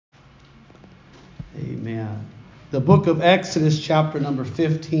Amen. The book of Exodus, chapter number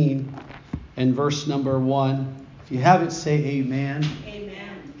 15 and verse number 1. If you have it, say amen.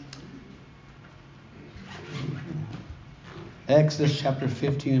 Amen. Exodus chapter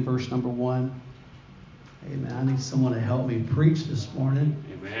 15 and verse number 1. Amen. I need someone to help me preach this morning.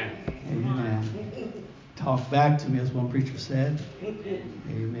 Amen. Amen. Talk back to me, as one preacher said.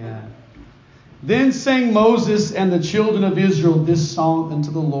 Amen. Then sang Moses and the children of Israel this song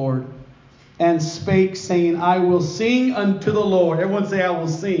unto the Lord, and spake, saying, I will sing unto the Lord. Everyone say, I will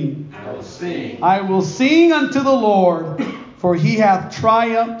sing. I will sing. I will sing unto the Lord, for he hath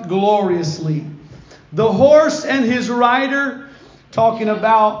triumphed gloriously. The horse and his rider, talking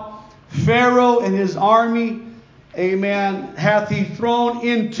about Pharaoh and his army, amen, hath he thrown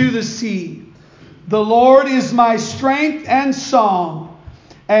into the sea. The Lord is my strength and song,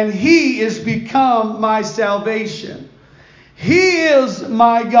 and he is become my salvation. He is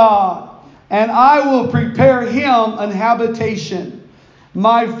my God, and I will prepare him an habitation.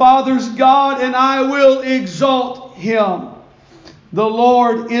 My father's God, and I will exalt him. The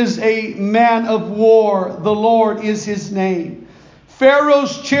Lord is a man of war. The Lord is his name.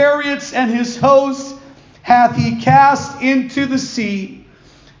 Pharaoh's chariots and his hosts hath he cast into the sea.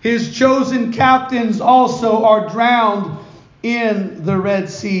 His chosen captains also are drowned in the Red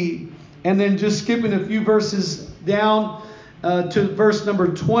Sea. And then just skipping a few verses down to verse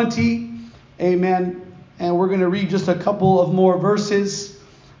number 20. Amen. And we're going to read just a couple of more verses.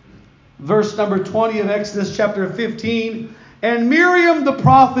 Verse number 20 of Exodus chapter 15. And Miriam the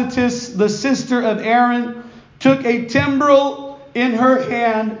prophetess, the sister of Aaron, took a timbrel in her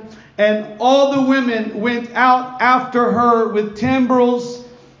hand, and all the women went out after her with timbrels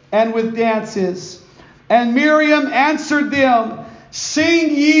and with dances. And Miriam answered them,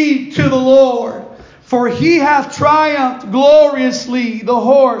 Sing ye to the Lord, for he hath triumphed gloriously. The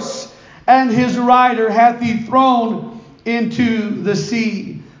horse and his rider hath he thrown into the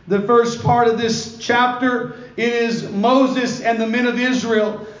sea. The first part of this chapter, it is Moses and the men of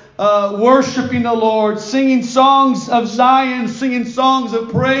Israel worshiping the Lord, singing songs of Zion, singing songs of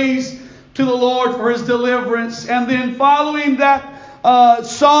praise to the Lord for his deliverance. And then following that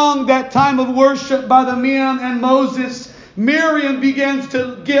song, that time of worship by the men and Moses, Miriam begins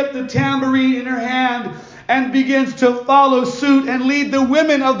to get the tambourine in her hand and begins to follow suit and lead the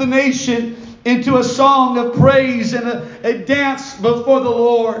women of the nation into a song of praise and a dance before the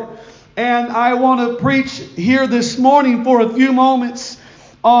Lord. And I want to preach here this morning for a few moments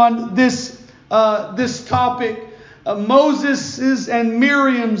on this topic, Moses' and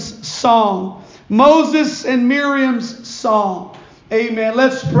Miriam's song. Moses and Miriam's song. Amen.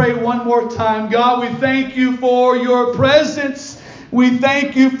 Let's pray one more time. God, we thank you for your presence. We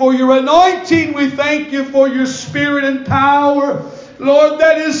thank you for your anointing. We thank you for your spirit and power, Lord,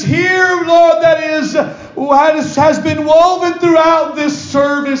 that is here, Lord, that has been woven throughout this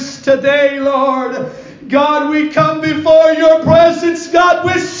service today, Lord. God, we come before your presence, God,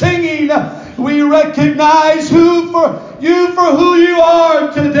 with singing. We recognize for who you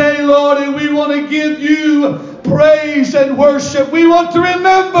are today, Lord, and we want to give you praise and worship. We want to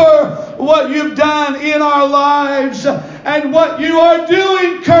remember what you've done in our lives and what you are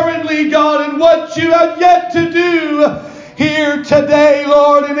doing currently, God, and what you have yet to do here today,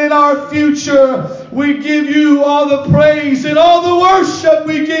 Lord, and in our future. We give you all the praise and all the worship.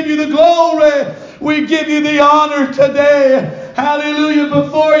 We give you the glory. We give you the honor today. Hallelujah.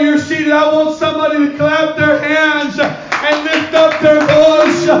 Before you're seated, I want somebody to clap their hands and lift up their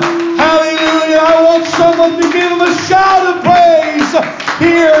voice. Hallelujah. I want someone to give them a shout of praise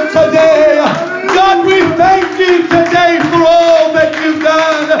here today. God, we thank you today for all that you've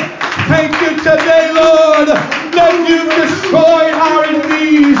done. Thank you today, Lord, that you've destroyed our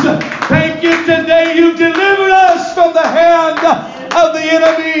enemies. Thank you today you've delivered us from the hand of the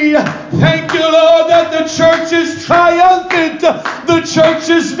enemy. Thank you, Lord, that the church is triumphant. The church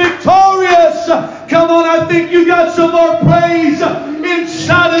is victorious. Come on, I think you got some more praise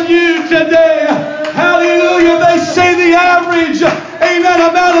inside of you today. Hallelujah. They say the average, amen,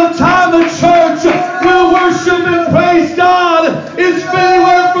 amount of time a church will worship and praise God is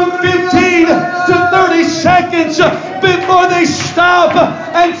anywhere from 15 to 30 seconds before they stop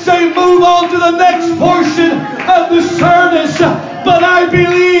and say, move on to the next portion of the service. But I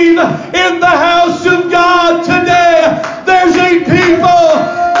believe in the house of God today, there's a people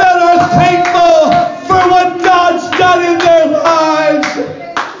that are thankful for what God's done in their lives.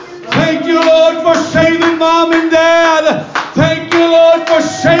 Thank you, Lord, for saving Mom and Dad. Thank you, Lord, for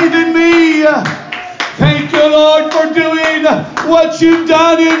saving me. Thank you, Lord, for doing what you've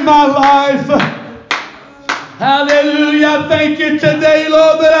done in my life. Hallelujah. Thank you today,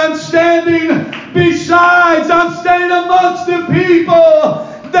 Lord, that I'm standing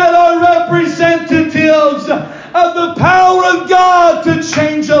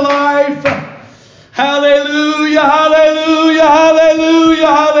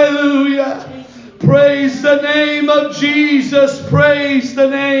the name of Jesus. Praise the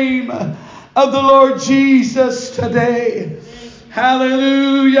name of the Lord Jesus today.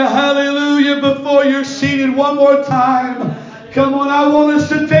 Hallelujah, hallelujah. Before you're seated, one more time. Come on, I want us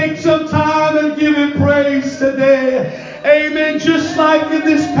to take some time and give Him praise today. Amen. Just like in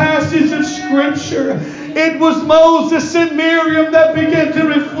this passage of Scripture, it was Moses and Miriam that began to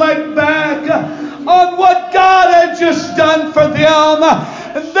reflect back on what God had just done for them.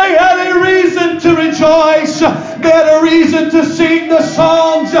 They had a reason to rejoice. They had a reason to sing the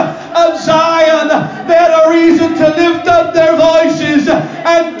songs of Zion. They had a reason to lift up their voices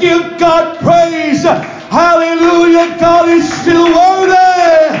and give God praise. Hallelujah. God is still worthy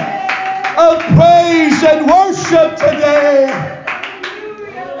of praise and worship today.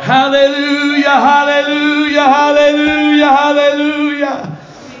 Hallelujah, hallelujah, hallelujah, hallelujah.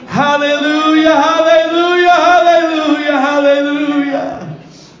 Hallelujah, hallelujah, hallelujah, hallelujah.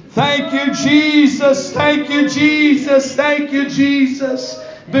 Thank you, Jesus. Thank you, Jesus. Thank you, Jesus.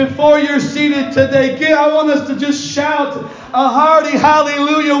 Before you're seated today, I want us to just shout a hearty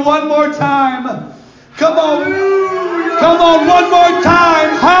hallelujah one more time. Come on. Come on, one more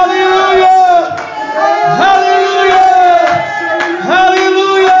time. Hallelujah. Hallelujah.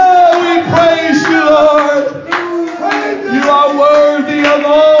 Hallelujah. We praise you, Lord. You are worthy of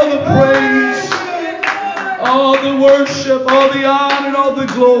all the praise, all the worship, all the honor, and all the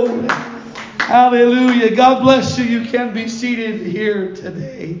glory. Hallelujah. God bless you. You can be seated here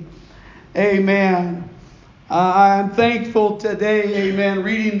today. Amen. I'm thankful today, amen,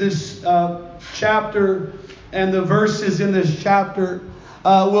 reading this chapter and the verses in this chapter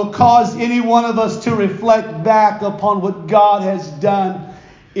will cause any one of us to reflect back upon what God has done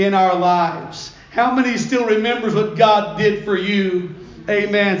in our lives. How many still remembers what God did for you?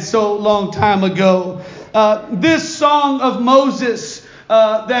 Amen. So long time ago. This song of Moses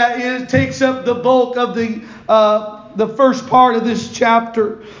takes up the bulk of the first part of this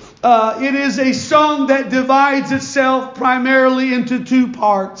chapter. It is a song that divides itself primarily into two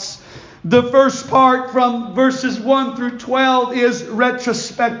parts. The first part from verses 1 through 12 is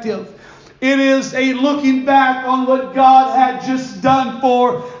retrospective. It is a looking back on what God had just done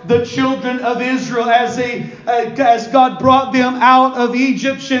for the children of Israel as God brought them out of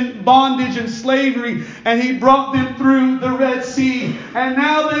Egyptian bondage and slavery, and He brought them through the Red Sea. And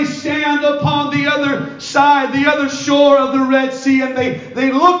now they stand upon the other side, the other shore of the Red Sea, and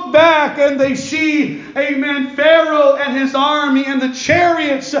they look back and they see, amen, Pharaoh and his army and the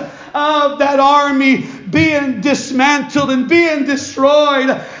chariots of that army being dismantled and being destroyed.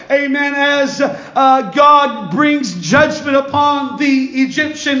 Amen. As God brings judgment upon the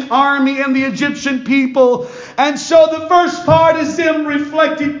Egyptian army and the Egyptian people. And so the first part is them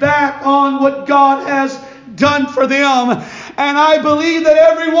reflecting back on what God has done for them. And I believe that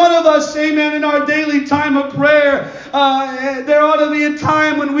every one of us, amen, in our daily time of prayer, there ought to be a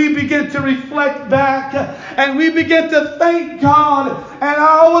time when we begin to reflect back and we begin to thank God. And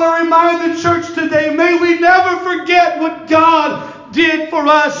I want to remind the church today, may we never forget what God did for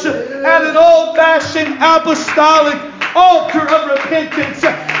us at an old-fashioned apostolic altar of repentance.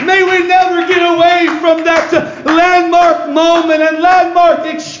 May we never get away from that landmark moment and landmark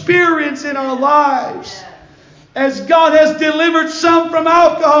experience in our lives. As God has delivered some from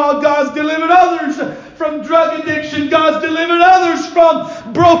alcohol, God's delivered others from drug addiction, God's delivered others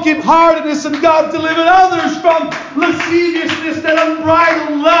from brokenheartedness, and God's delivered others from lasciviousness, that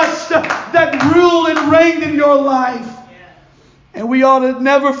unbridled lust that ruled and reigned in your life. And we ought to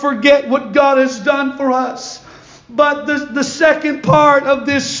never forget what God has done for us. But the second part of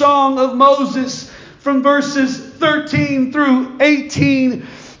this song of Moses, from verses 13 through 18,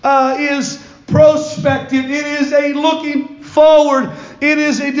 is prospective. It is a looking forward. It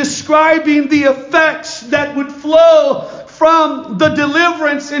is a describing the effects that would flow from the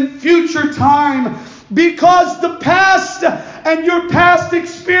deliverance in future time. Because the past and your past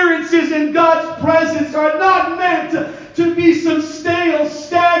experiences in God's presence are not meant to be some stale,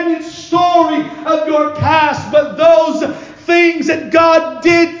 stagnant story of your past, but those things that God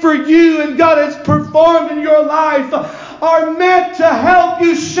did for you and God has performed in your life are meant to help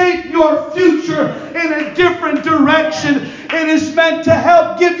you shape your future in a different direction. It is meant to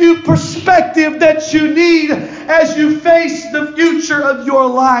help give you perspective that you need as you face the future of your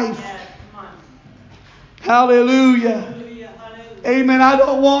life. Hallelujah. Amen. I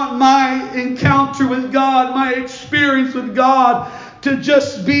don't want my encounter with God, my experience with God, to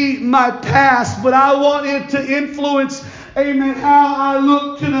just be my past, but I want it to influence, amen, how I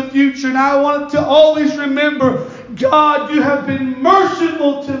look to the future. And I want to always remember, God, you have been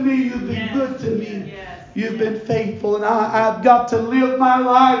merciful to me. You've been good to me. You've been faithful. And I've got to live my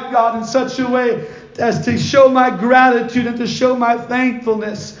life, God, in such a way to show my gratitude and to show my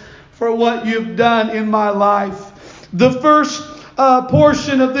thankfulness for what you've done in my life. The first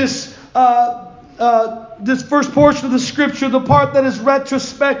portion of this first portion of the scripture, the part that is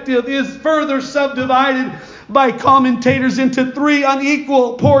retrospective, is further subdivided by commentators into three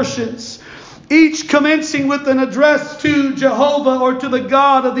unequal portions, each commencing with an address to Jehovah or to the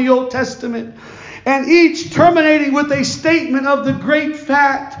God of the Old Testament, and each terminating with a statement of the great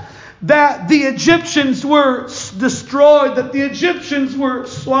fact that the Egyptians were destroyed, that the Egyptians were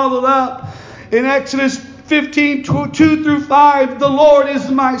swallowed up. In Exodus 15, 2 through 5, the Lord is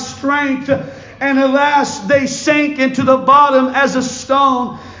my strength, and alas, they sank into the bottom as a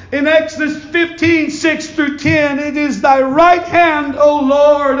stone. In Exodus 15, 6 through 10, it is thy right hand, O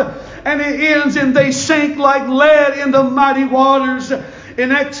Lord, and it ends, and they sank like lead in the mighty waters.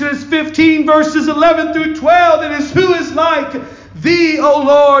 In Exodus 15, verses 11 through 12, it is who is like thee, O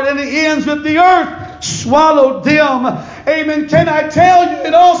Lord, and it ends with the earth swallowed them. Amen. Can I tell you,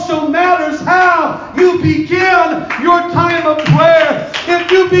 it also matters how you begin your time of prayer.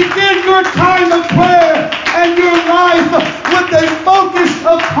 If you begin your time of prayer and your life with a focus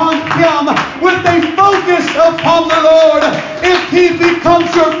upon Him, with a focus upon the Lord, if He becomes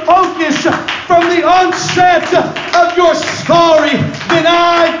your focus from the onset of your story, then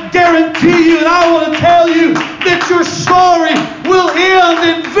I guarantee you, and I want to tell you, that your story will end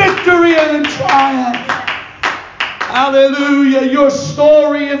in victory and in triumph. Hallelujah. Your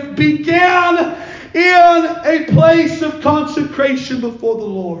story began in a place of consecration before the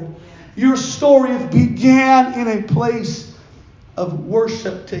Lord. Your story began in a place of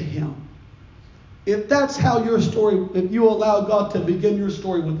worship to Him. If that's how your story, if you allow God to begin your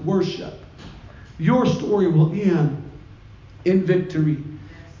story with worship, your story will end in victory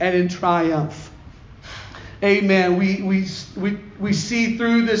and in triumph. Amen. We see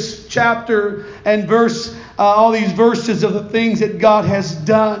through this chapter and verse, all these verses of the things that God has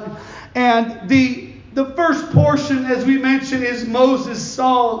done. And the first portion, as we mentioned, is Moses'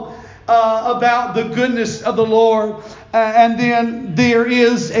 song about the goodness of the Lord. And then there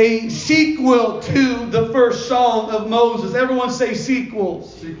is a sequel to the first song of Moses. Everyone say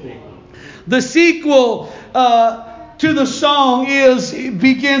sequels. The sequel to the song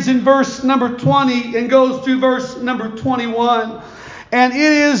begins in verse number 20 and goes through verse number 21. And it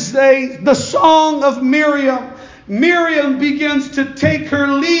is the song of Miriam. Miriam begins to take her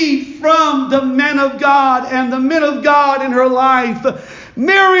lead from the men of God and the men of God in her life.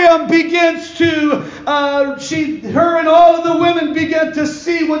 Miriam begins to, her and all of the women begin to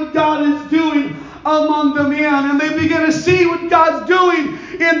see what God is doing among the men, and they begin to see what God's doing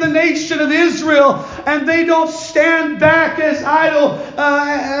in the nation of Israel, and they don't stand back as idle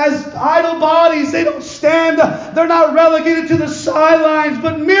bodies. They don't stand, they're not relegated to the sidelines,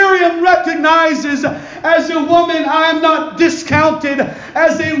 but Miriam recognizes, as a woman I am not discounted,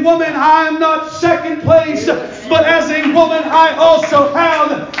 as a woman I am not second place, but as a woman I also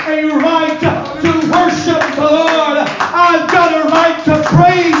have a right to worship the Lord. I've got a right to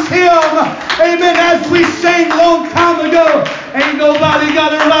praise Him. Amen. As we sang a long time ago, ain't nobody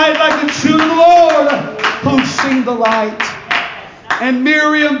got a right like the true Lord who sing the light. And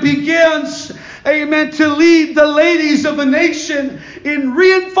Miriam begins, amen, to lead the ladies of the nation in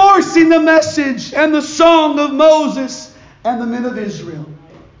reinforcing the message and the song of Moses and the men of Israel.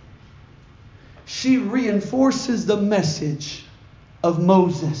 She reinforces the message of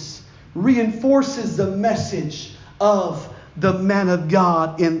Moses, reinforces the message of the man of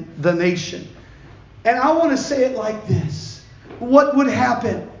God in the nation. And I want to say it like this. What would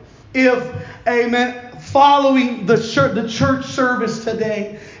happen if, amen, following the church service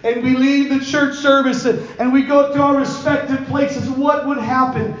today, and we leave the church service and we go to our respective places, what would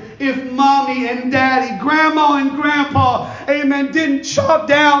happen if mommy and daddy, grandma and grandpa, amen, didn't chop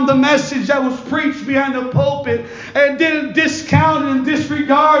down the message that was preached behind the pulpit and didn't discount and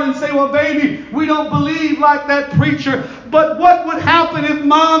disregard and say, well, baby, we don't believe like that preacher. But what would happen if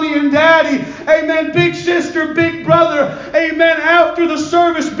mommy and daddy, amen, big sister, big brother, amen, after the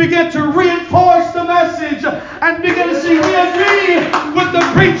service began to reinforce the message and began to say, we agree with the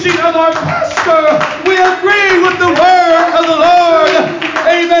preaching of our pastor. We agree with the word of the Lord.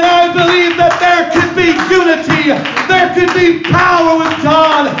 Amen. I believe that there could be unity. There could be power with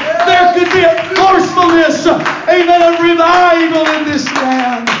God. There could be a forcefulness, amen, a revival in this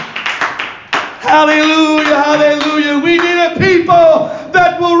land. Hallelujah, hallelujah. We need a people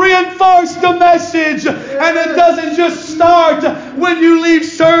that will reinforce the message. And it doesn't just start when you leave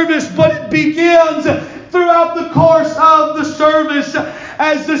service, but it begins throughout the course of the service.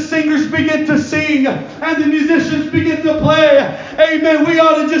 as the singers begin to sing and the musicians begin to play, amen, we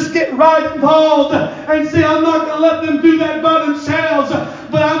ought to just get right involved and say, I'm not going to let them do that by themselves,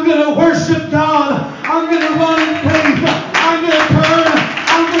 but I'm going to worship God. I'm going to run in faith. I'm going to turn.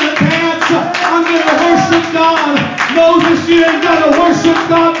 I'm going to dance. I'm going to worship God. Moses, you ain't got to worship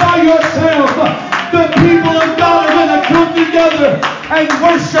God by yourself. The people of God are going to come together and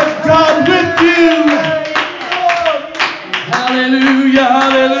worship God with you. Hallelujah,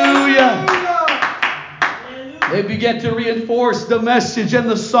 hallelujah. They began to reinforce the message and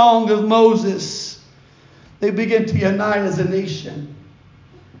the song of Moses. They began to unite as a nation.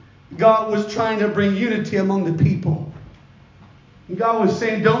 God was trying to bring unity among the people. God was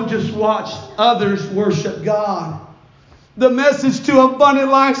saying, don't just watch others worship God. The message to Abundant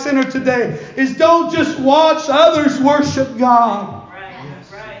Life Center today is don't just watch others worship God.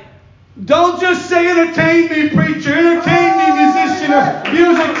 Right. Don't just say, entertain me, preacher, entertain me, musician, or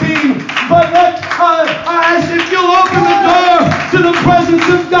music team. But if you'll open the door to the presence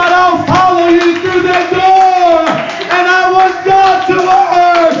of God, I'll follow you through that door. And I want God to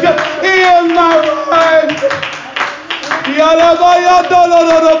work in my life.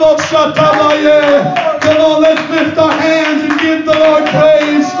 Come on, let's lift our hands and give the Lord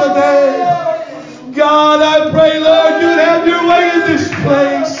praise today. God, I pray, Lord, you'd have your way in this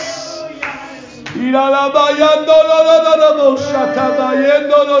place.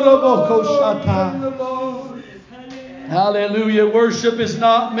 Hallelujah. Worship is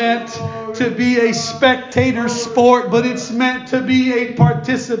not meant to be a spectator sport, but it's meant to be a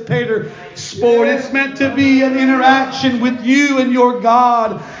participator sport. It's meant to be an interaction with you and your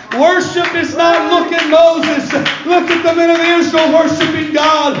God. Worship is not, look at Moses, look at the men of Israel worshiping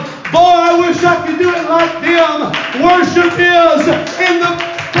God. Boy, I wish I could do it like them. Worship is in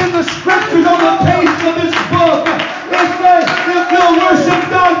the scriptures on the page of this book. It says, if you'll worship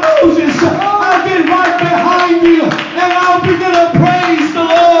God, Moses, I'll get right behind you and I'll begin to praise the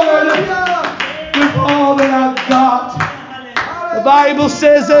Lord with all that I've got. The Bible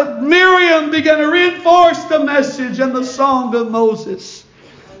says that Miriam began to reinforce the message and the song of Moses.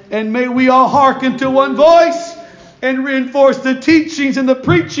 And may we all hearken to one voice and reinforce the teachings and the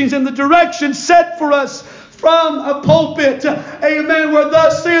preachings and the direction set for us from a pulpit. Amen. Where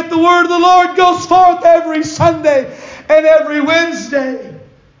thus saith the word of the Lord goes forth every Sunday and every Wednesday.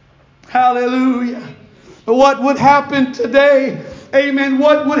 Hallelujah. What would happen today? Amen.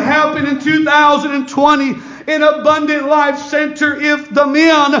 What would happen in 2020 in Abundant Life Center if the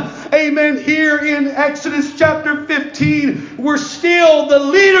men, amen, here in Exodus chapter 15 were still the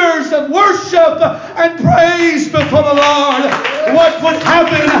leaders of worship and praise before the Lord? What would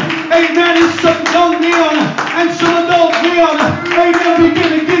happen, amen, is some young men and some adult men, amen,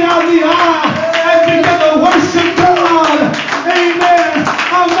 begin to get out of the aisle and begin to worship God. Amen.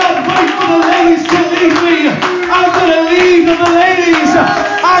 I'm not waiting for the ladies to lead me. I'm going to lead the ladies.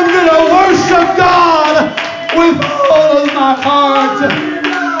 I'm going to worship God with all of my heart.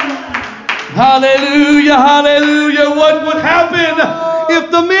 Hallelujah, hallelujah. What would happen if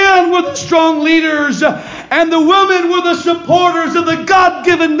the men were the strong leaders and the women were the supporters of the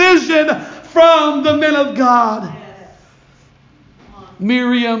God-given vision from the men of God?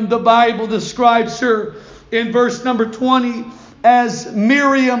 Miriam, the Bible describes her in verse number 20 as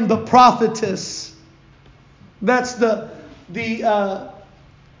Miriam the prophetess. That's the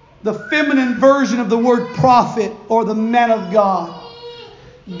feminine version of the word prophet or the man of God.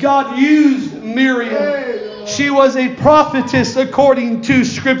 God used Miriam. She was a prophetess according to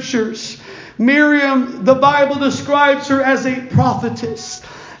scriptures. Miriam, the Bible describes her as a prophetess.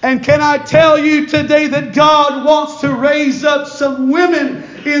 And can I tell you today that God wants to raise up some women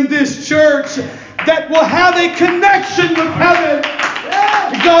in this church that will have a connection with heaven.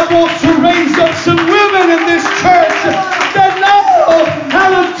 God wants to raise up some women in this church that know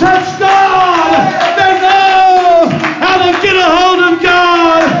how to touch God, that know how to get a hold of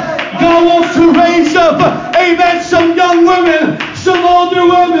God. God wants to raise up, amen, some young women, some older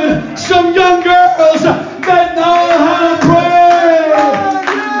women, some young girls that know how to pray,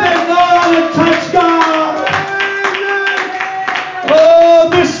 that know how to touch God. Oh,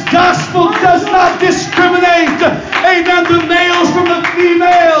 this gospel does not discriminate, amen, the males from the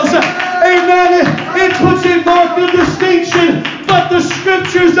females. Amen. It puts a mark of distinction, but the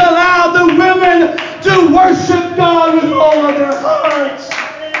scriptures allow the women to worship God with all of their hearts,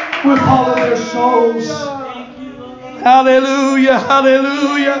 with all of their souls. Hallelujah,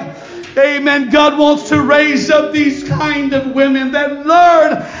 hallelujah. Amen. God wants to raise up these kind of women that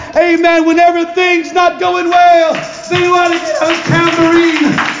learn, amen, when everything's not going well, they know how to get a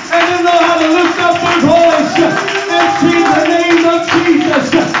tambourine and they know how to lift up their voice and sing the name of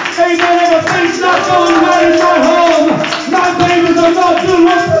Jesus. Amen. Everything's not going right in my home. My babies are not doing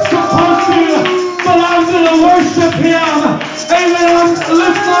what they're supposed to. But I'm going to worship Him. Amen. I'm going to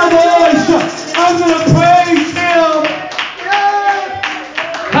lift my voice. I'm going to praise Him.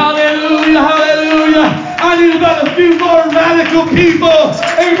 Hallelujah. Hallelujah. I need about a few more radical people.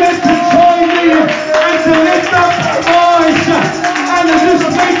 Amen. To join me and to lift up their voice and to just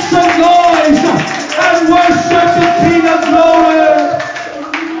make some noise and worship the King of Glory.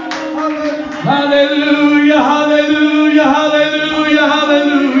 Hallelujah, hallelujah, hallelujah,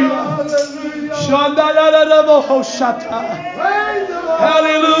 hallelujah.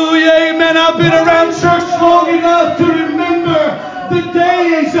 Hallelujah, amen. I've been around church long enough to remember the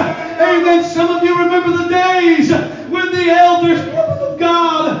days. Amen. Some of you remember the days when the elders of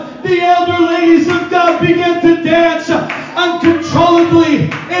God, the elder ladies of God began to dance uncontrollably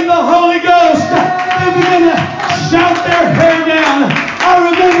in the Holy Ghost. They began to shout their hair down. I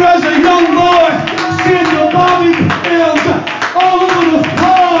remember as a young boy seeing the bobby pins all over the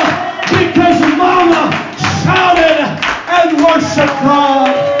floor because Mama shouted and worshiped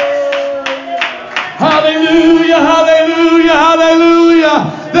God. Hallelujah, hallelujah, hallelujah.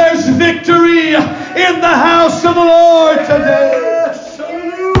 There's victory in the house of the Lord today.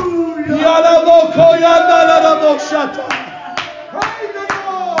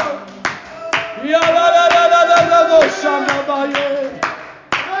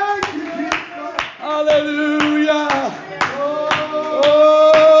 Hallelujah.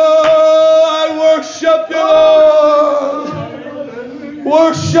 Oh, I worship you, Lord.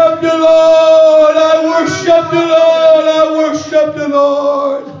 Worship you, Lord. I worship you, Lord. I worship you,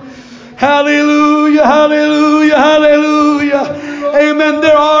 Lord. Hallelujah, hallelujah, hallelujah. Amen.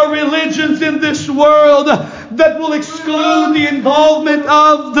 There are religions in this world that will exclude the involvement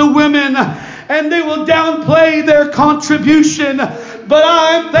of the women, and they will downplay their contribution. But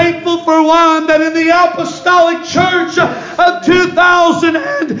I'm thankful for one, that in the apostolic church of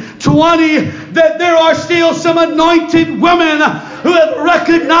 2020, that there are still some anointed women who have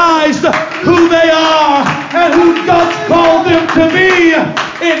recognized who they are and who God's called them to be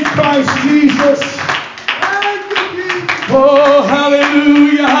in Christ Jesus. Oh,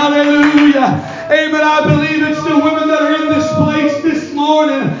 hallelujah, hallelujah. Amen. I believe it's the women that are in this place this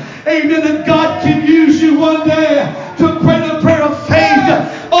morning. Amen. That God can use you one day to pray the prayer of faith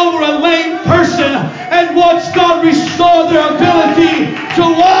over a lame person and watch God restore their ability to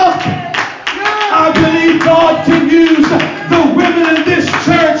walk. I believe God can use the women in this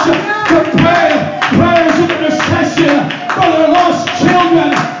church to pray prayers of intercession for their lost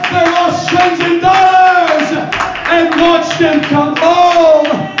children, their lost sons and daughters, and watch them come home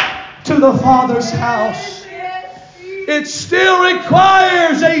to the Father's house. It still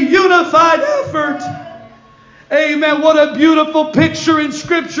requires a unified effort. Amen. What a beautiful picture in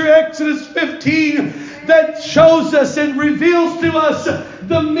Scripture, Exodus 15, that shows us and reveals to us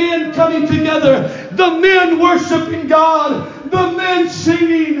the men coming together, the men worshiping God, the men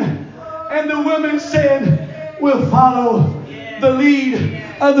singing, and the women saying, we'll follow the lead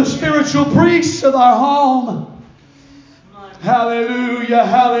of the spiritual priests of our home. Hallelujah,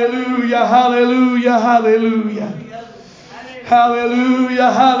 hallelujah, hallelujah, hallelujah.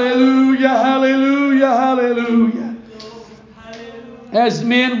 Hallelujah, hallelujah, hallelujah, hallelujah. As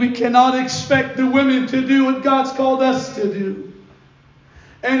men, we cannot expect the women to do what God's called us to do.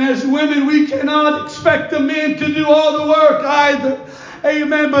 And as women, we cannot expect the men to do all the work either.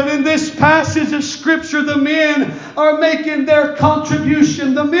 Amen. But in this passage of Scripture, the men are making their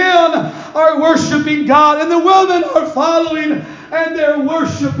contribution. The men are worshiping God, and the women are following, and they're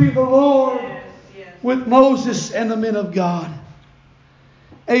worshiping the Lord with Moses and the men of God.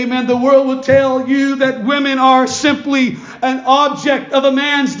 Amen. The world will tell you that women are simply an object of a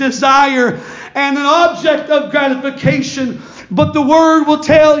man's desire and an object of gratification. But the Word will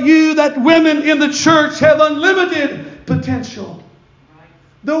tell you that women in the church have unlimited potential.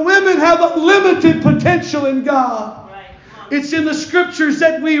 The women have unlimited potential in God. It's in the Scriptures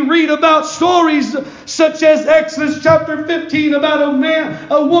that we read about stories such as Exodus chapter 15 about a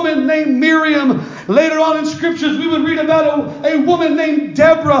woman named Miriam. Later on in Scriptures we would read about a woman named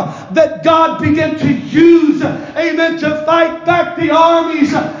Deborah that God began to use, amen, to fight back the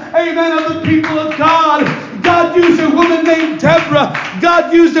armies, amen, of the people of God. God used a woman named Deborah.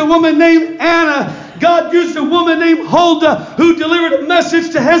 God used a woman named Anna. God used a woman named Huldah who delivered a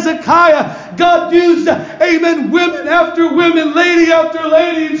message to Hezekiah. God used, amen, women after women, lady after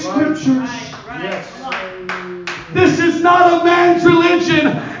lady in Scriptures. Yes. This is not a man's religion.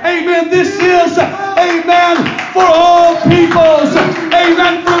 Amen. This is, amen, for all peoples.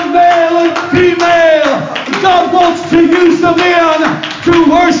 Amen. For male and female. God wants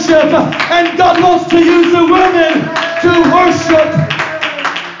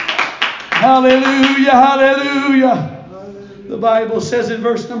Hallelujah, hallelujah. The Bible says in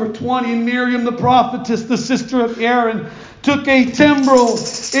verse number 20, Miriam the prophetess, the sister of Aaron, took a timbrel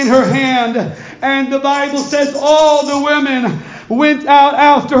in her hand. And the Bible says all the women went out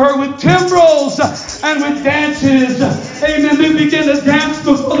after her with timbrels and with dances. Amen. They began to dance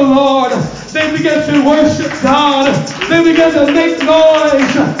before the Lord. They began to worship God. They began to make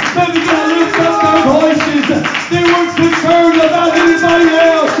noise. They began to lift up their voices. They weren't concerned about anybody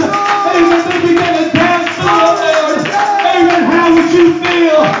else. Amen. They began to dance to the Lord. Amen. How would you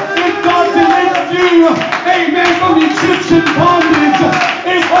feel if God delivered you? Amen. From Egyptian bondage.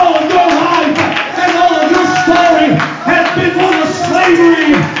 If all of your life and all of your story has been one of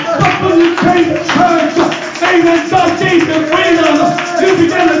slavery, but when you came to church, amen, God gave you freedom. You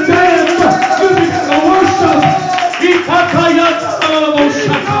began to dance. You began to worship.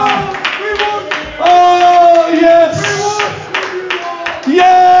 Oh, yes.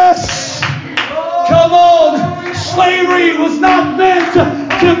 Yes. Come on. Slavery was not meant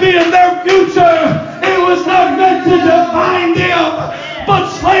to be in their future. It was not meant to define them. But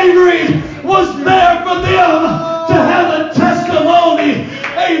slavery was there for them to have a testimony.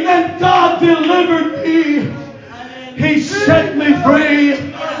 Amen. God delivered me. He set me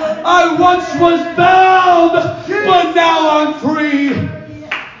free. I once was bound, but now I'm free.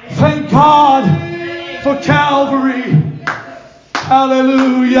 Thank God for Calvary.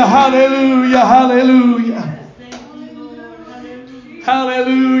 Hallelujah, hallelujah, hallelujah.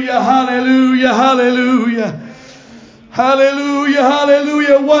 Hallelujah, hallelujah, hallelujah. Hallelujah,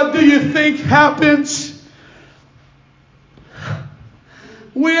 hallelujah. What do you think happens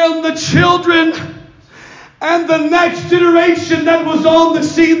when the children and the next generation that was on the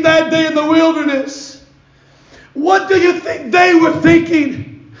scene that day in the wilderness, what do you think they were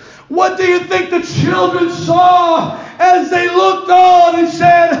thinking? What do you think the children saw as they looked on and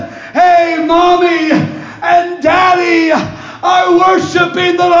said, hey, Mommy and Daddy are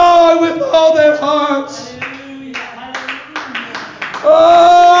worshiping the Lord with all their hearts.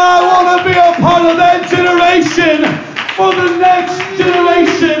 Oh, I want to be a part of that generation for the next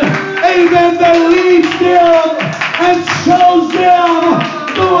generation. Amen. That leads them and shows them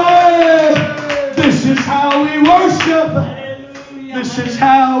the way. This is how we worship. This is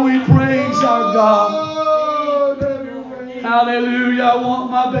how we praise our God. Hallelujah. I want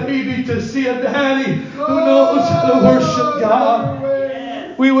my baby to see a daddy who knows how to worship God.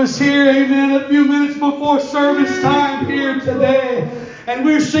 We was here, amen, a few minutes before service time here today. And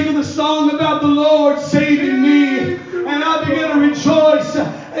we were singing the song about the Lord saving me. And I began to rejoice,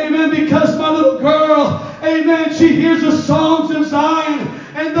 amen, because my little girl, amen, she hears the songs of Zion.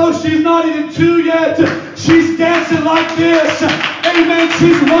 And though she's not even 2 yet, she's dancing like this. Amen,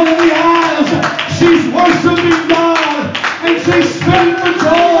 she's running the aisles. She's worshiping God. And she's screaming for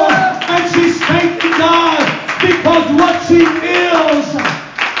joy. And she's thanking God because what she feels.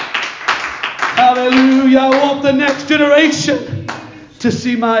 Hallelujah. I want the next generation to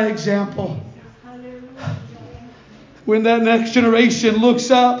see my example. When that next generation looks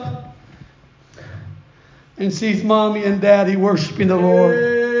up and sees Mommy and Daddy worshiping the Lord.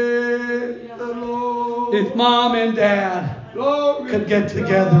 If Mom and Dad could get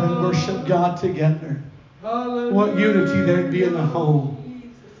together and worship God together, what unity there'd be in the home.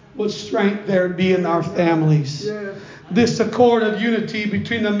 What strength there'd be in our families. This accord of unity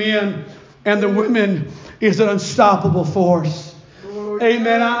between the men and the women is an unstoppable force.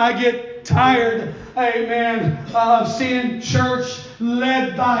 Amen. I get tired, amen, of seeing church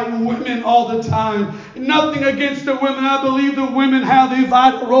led by women all the time. Nothing against the women. I believe the women have a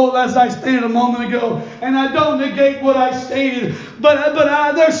vital role, as I stated a moment ago. And I don't negate what I stated. But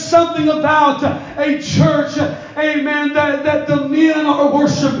there's something about a church, amen, that the men are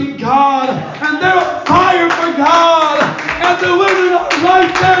worshiping God. And they're on fire for God. And the women are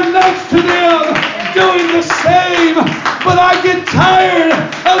right there next to them doing the same. But I get tired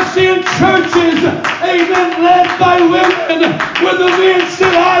of seeing churches, amen, led by women, when the men sit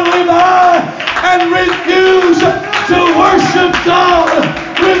idly by and refuse to worship God,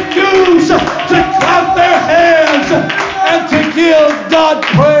 refuse to clap their hands and to give God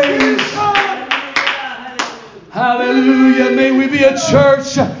praise. Hallelujah. May we be a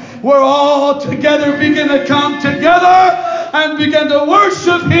church where all together begin to come together and begin to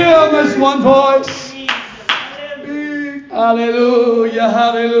worship Him as one voice. Hallelujah,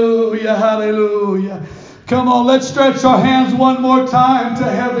 hallelujah, hallelujah. Come on, let's stretch our hands one more time to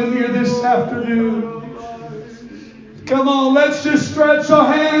heaven here this afternoon. Come on, let's just stretch our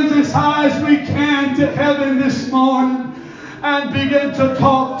hands as high as we can to heaven this morning and begin to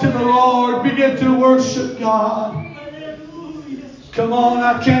talk to the Lord, begin to worship God. Come on,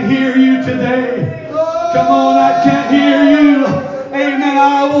 I can't hear you today. Come on, I can't hear you. Amen.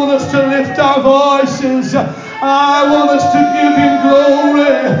 I want us to lift our voices. I want us to give Him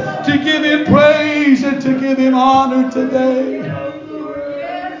glory, to give Him praise, and to give Him honor today.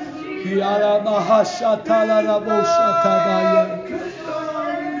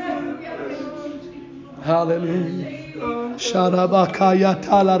 Hallelujah.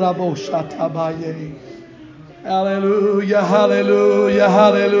 Hallelujah, hallelujah,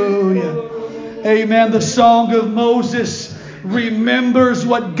 hallelujah. Amen. The song of Moses remembers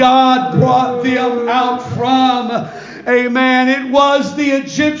what God brought them out from. Amen. It was the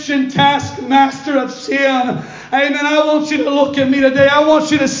Egyptian taskmaster of sin. Amen. I want you to look at me today. I want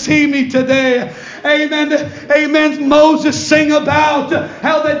you to see me today. Amen. Amen. Moses sang about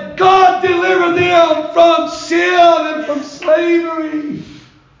how that God delivered them from sin and from slavery.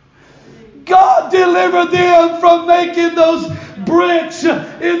 God delivered them from making those bricks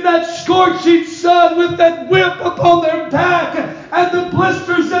in that scorching sun with that whip upon their back and the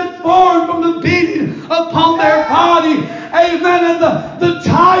blisters that formed from the beating upon their body. Amen. And the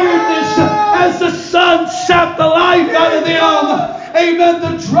tiredness as the sun sapped the life out of them. Amen.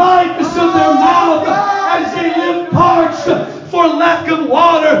 The dryness in their mouth as they lived parched for lack of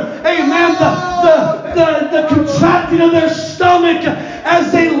water. Amen. The contracting of their stomach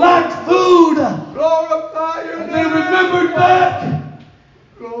as they lacked food. And they remembered back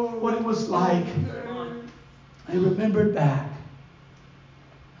what it was like. They remembered back.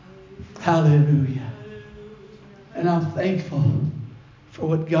 Hallelujah. And I'm thankful for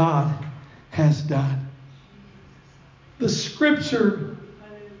what God has done. The Scripture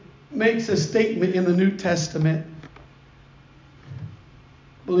makes a statement in the New Testament.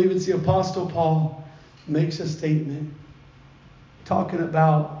 I believe it's the Apostle Paul makes a statement talking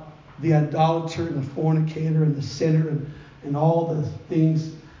about the idolater and the fornicator and the sinner and all the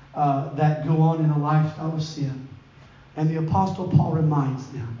things that go on in a lifestyle of sin. And the Apostle Paul reminds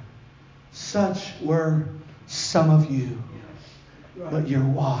them, such were some of you, but you're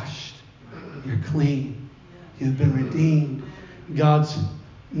washed, you're clean, you've been redeemed. God's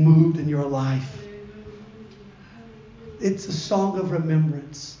moved in your life. It's a song of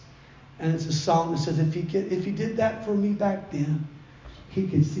remembrance. And it's a song that says, if he did that for me back then, He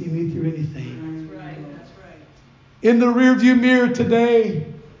can see me through anything. That's right. That's right. In the rearview mirror today,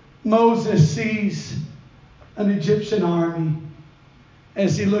 Moses sees an Egyptian army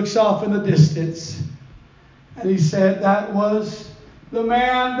as he looks off in the distance. And he said that was the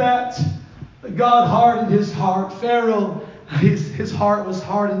man that God hardened his heart. Pharaoh, his heart was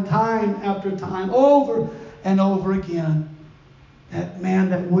hardened time after time, over and over again. That man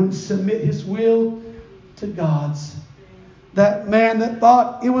that wouldn't submit his will to God's. That man that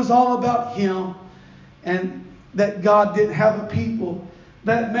thought it was all about him and that God didn't have a people.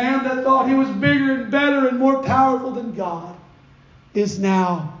 That man that thought he was bigger and better and more powerful than God is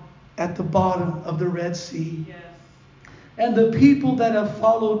now at the bottom of the Red Sea. Yes. And the people that have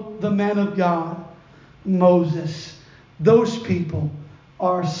followed the man of God, Moses, those people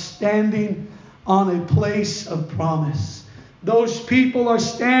are standing on a place of promise. Those people are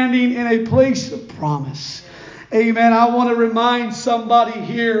standing in a place of promise. Amen. I want to remind somebody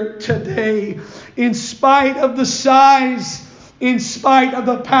here today, in spite of the size, in spite of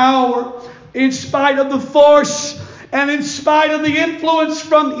the power, in spite of the force, and in spite of the influence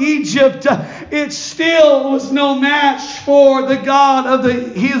from Egypt, it still was no match for the God of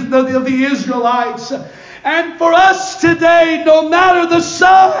the Israelites. And for us today, no matter the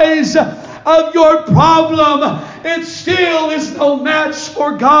size of your problem, it still is no match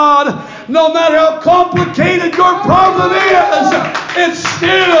for God. No matter how complicated your problem is, it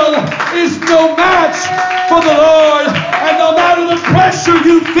still is no match for the Lord. And no matter the pressure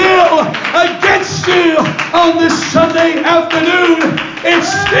you feel against you on this Sunday afternoon, it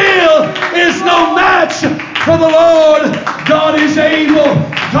still is no match for the Lord. God is able.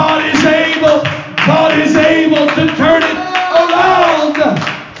 God is able. God is able to turn it around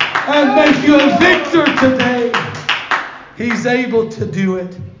and make you a victor today. He's able to do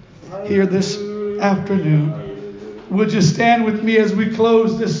it here this afternoon. Would you stand with me as we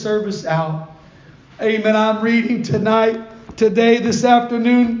close this service out? Amen. I'm reading today, this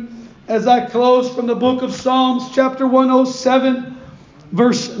afternoon, as I close from the book of Psalms, chapter 107,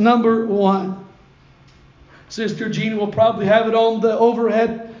 verse number 1. Sister Jean will probably have it on the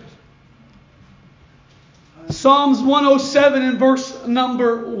overhead. Psalms 107 and verse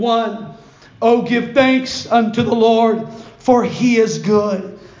number 1. Oh, give thanks unto the Lord, for He is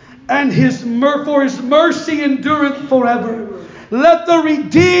good, and for His mercy endureth forever. Let the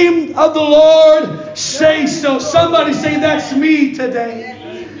redeemed of the Lord say so. Somebody say, that's me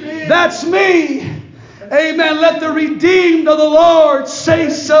today. That's me. Amen. Let the redeemed of the Lord say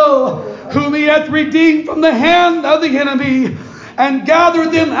so, whom He hath redeemed from the hand of the enemy, and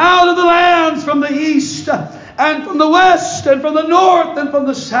gathered them out of the lands from the east, and from the west, and from the north, and from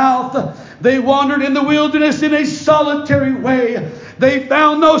the south. They wandered in the wilderness in a solitary way. They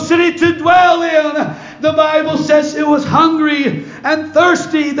found no city to dwell in. The Bible says it was hungry and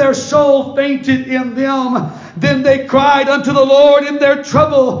thirsty. Their soul fainted in them. Then they cried unto the Lord in their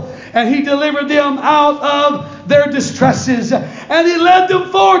trouble, and He delivered them out of their distresses. And He led them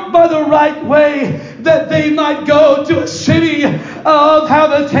forth by the right way, that they might go to a city of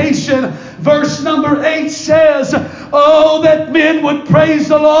habitation. Verse number 8 says, oh, that men would praise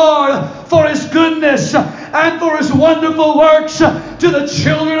the Lord for His goodness and for His wonderful works to the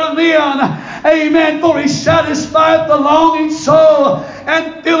children of men. Amen. For He satisfieth the longing soul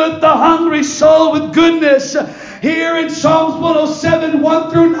and filleth the hungry soul with goodness. Here in Psalms 107, 1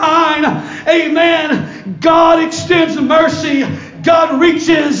 through 9, amen, God extends mercy. God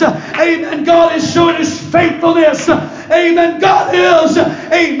reaches. Amen. God is showing His faithfulness. Amen. God is,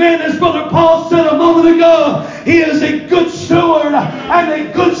 amen, as Brother Paul said a moment ago, He is a good steward, and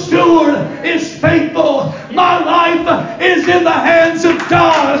a good steward is faithful. My life is in the hands of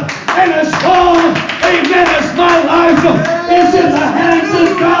God, and as long, amen, as my life is in the hands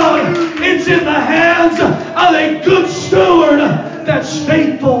of God, it's in the hands of a good steward that's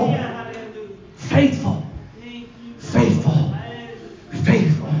faithful. Faithful. Faithful.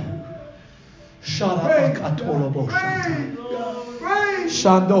 Faithful.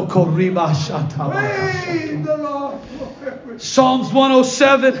 Psalms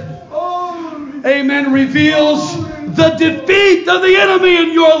 107, amen, reveals the defeat of the enemy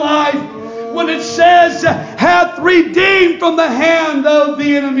in your life when it says, hath redeemed from the hand of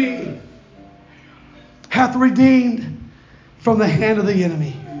the enemy. Hath redeemed from the hand of the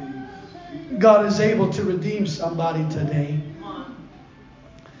enemy. God is able to redeem somebody today.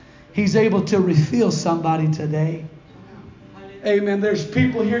 He's able to refill somebody today. Amen. There's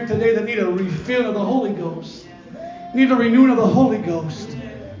people here today that need a refill of the Holy Ghost. Need a renewing of the Holy Ghost.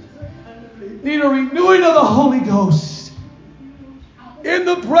 Need a renewing of the Holy Ghost. In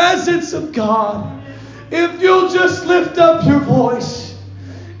the presence of God. If you'll just lift up your voice.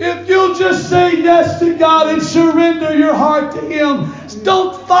 If you'll just say yes to God and surrender your heart to Him.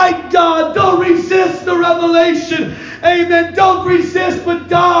 Don't fight God. Don't resist the revelation. Amen. Don't resist what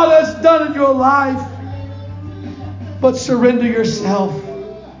God has done in your life. But surrender yourself.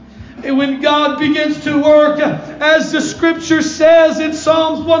 And when God begins to work, as the Scripture says in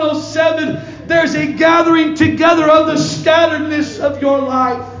Psalms 107, there's a gathering together of the scatteredness of your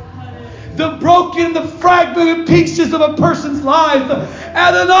life. The broken, the fragmented pieces of a person's life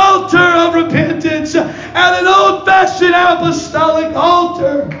at an altar of repentance, at an old-fashioned apostolic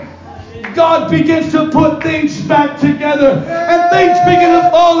altar. God begins to put things back together, and things begin to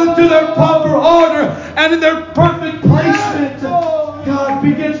fall into their proper order and in their perfect placement. God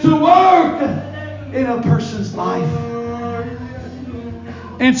begins to work in a person's life.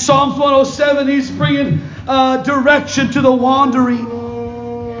 In Psalms 107, He's bringing direction to the wandering.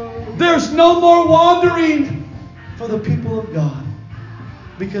 There's no more wandering for the people of God,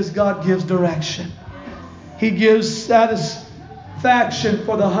 because God gives direction. He gives satisfaction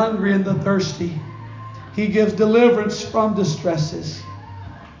for the hungry and the thirsty. He gives deliverance from distresses.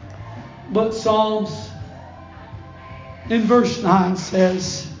 But Psalms in verse 9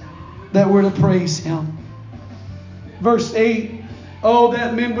 says that we're to praise Him. Verse 8, oh,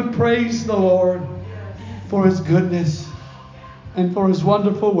 that men would praise the Lord for His goodness and for His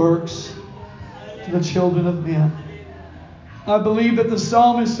wonderful works to the children of men. I believe that the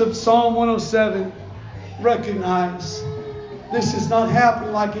psalmist of Psalm 107 recognized this is not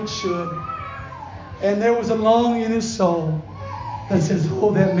happening like it should. And there was a longing in his soul that says,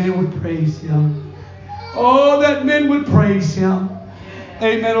 oh, that men would praise Him. Oh, that men would praise Him.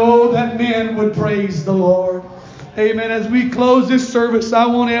 Amen. Oh, that men would praise the Lord. Amen. As we close this service, I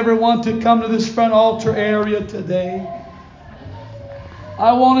want everyone to come to this front altar area today.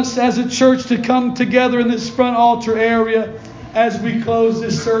 I want us as a church to come together in this front altar area as we close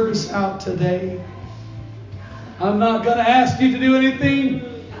this service out today. I'm not going to ask you to do anything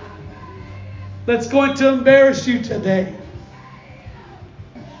that's going to embarrass you today.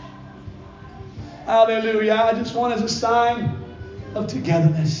 Hallelujah. I just want as a sign of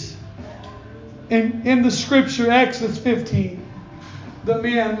togetherness. In the Scripture, Exodus 15, the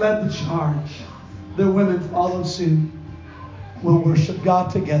men led the charge. The women followed suit. We'll worship God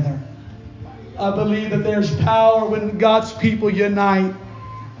together I believe that there's power when God's people unite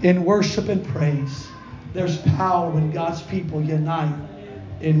in worship and praise. There's power when God's people unite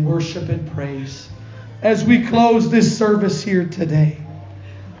in worship and praise. As we close this service here today,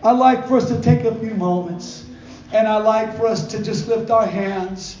 I'd like for us to take a few moments, and I'd like for us to just lift our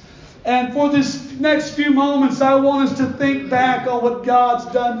hands. And for this next few moments, I want us to think back on what God's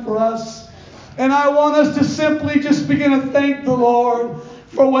done for us. And I want us to simply just begin to thank the Lord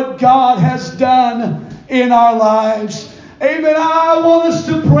for what God has done in our lives. Amen. I want us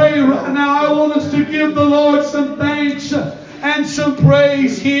to pray right now. I want us to give the Lord some thanks and some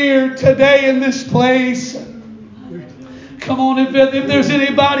praise here today in this place. Come on, if there's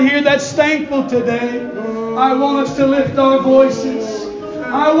anybody here that's thankful today, I want us to lift our voices.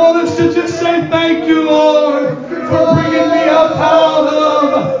 I want us to just say thank you, Lord, for bringing me up out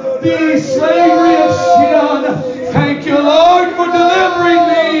of the slavery of sin. Thank you, Lord, for delivering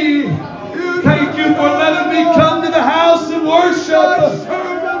me. Thank you for letting me come to the house and worship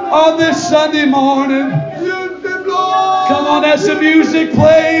on this Sunday morning. Come on, as the music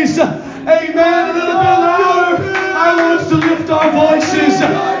plays, amen, a little bit louder. I want us to lift our voices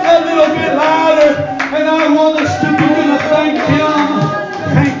a little bit louder, and I want us to begin to thank Him.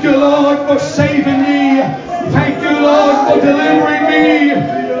 Thank you, Lord, for saving me. Thank you, Lord, for delivering me.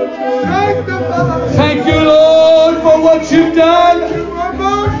 Thank you, Lord, for what you've done.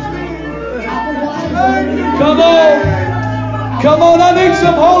 Come on. Come on, I need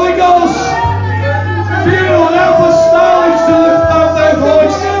some Holy Ghost.